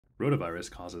Rotavirus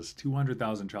causes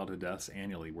 200,000 childhood deaths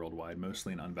annually worldwide,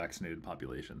 mostly in unvaccinated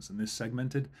populations. And this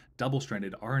segmented,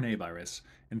 double-stranded RNA virus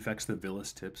infects the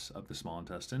villus tips of the small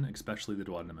intestine, especially the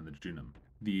duodenum and the jejunum.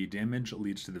 The damage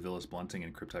leads to the villus blunting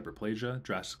and crypt hyperplasia,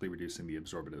 drastically reducing the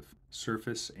absorptive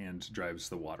surface and drives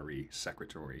the watery,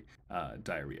 secretory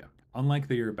diarrhea. Unlike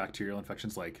the bacterial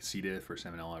infections like C. diff or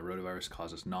Salmonella, rotavirus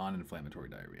causes non-inflammatory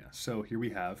diarrhea. So here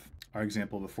we have our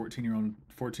example of a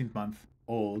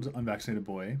 14-month-old unvaccinated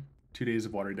boy, 2 days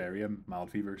of watery diarrhea, mild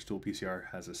fever, stool PCR,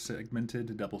 has a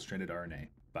segmented double-stranded RNA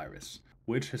virus.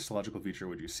 Which histological feature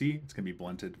would you see? It's going to be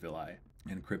blunted villi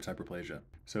and crypt hyperplasia.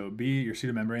 So B, your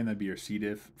pseudomembrane, that'd be your C.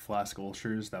 diff, flask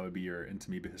ulcers, that would be your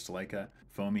entamoeba histolytica,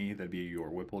 foamy, that'd be your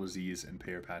Whipple disease, and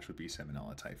pear patch would be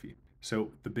Salmonella typhi.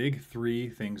 So the big three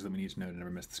things that we need to know to never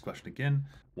miss this question again: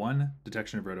 1,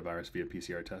 detection of rotavirus via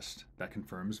PCR test that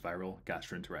confirms viral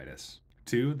gastroenteritis.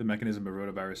 2, the mechanism of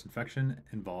rotavirus infection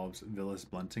involves villus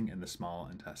blunting in the small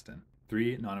intestine.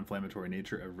 3, non-inflammatory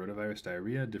nature of rotavirus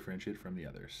diarrhea differentiate from the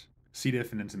others. C.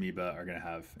 diff and entamoeba are going to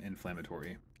have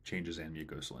inflammatory changes and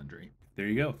mucosal injury. There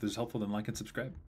you go. If this is helpful, then like and subscribe.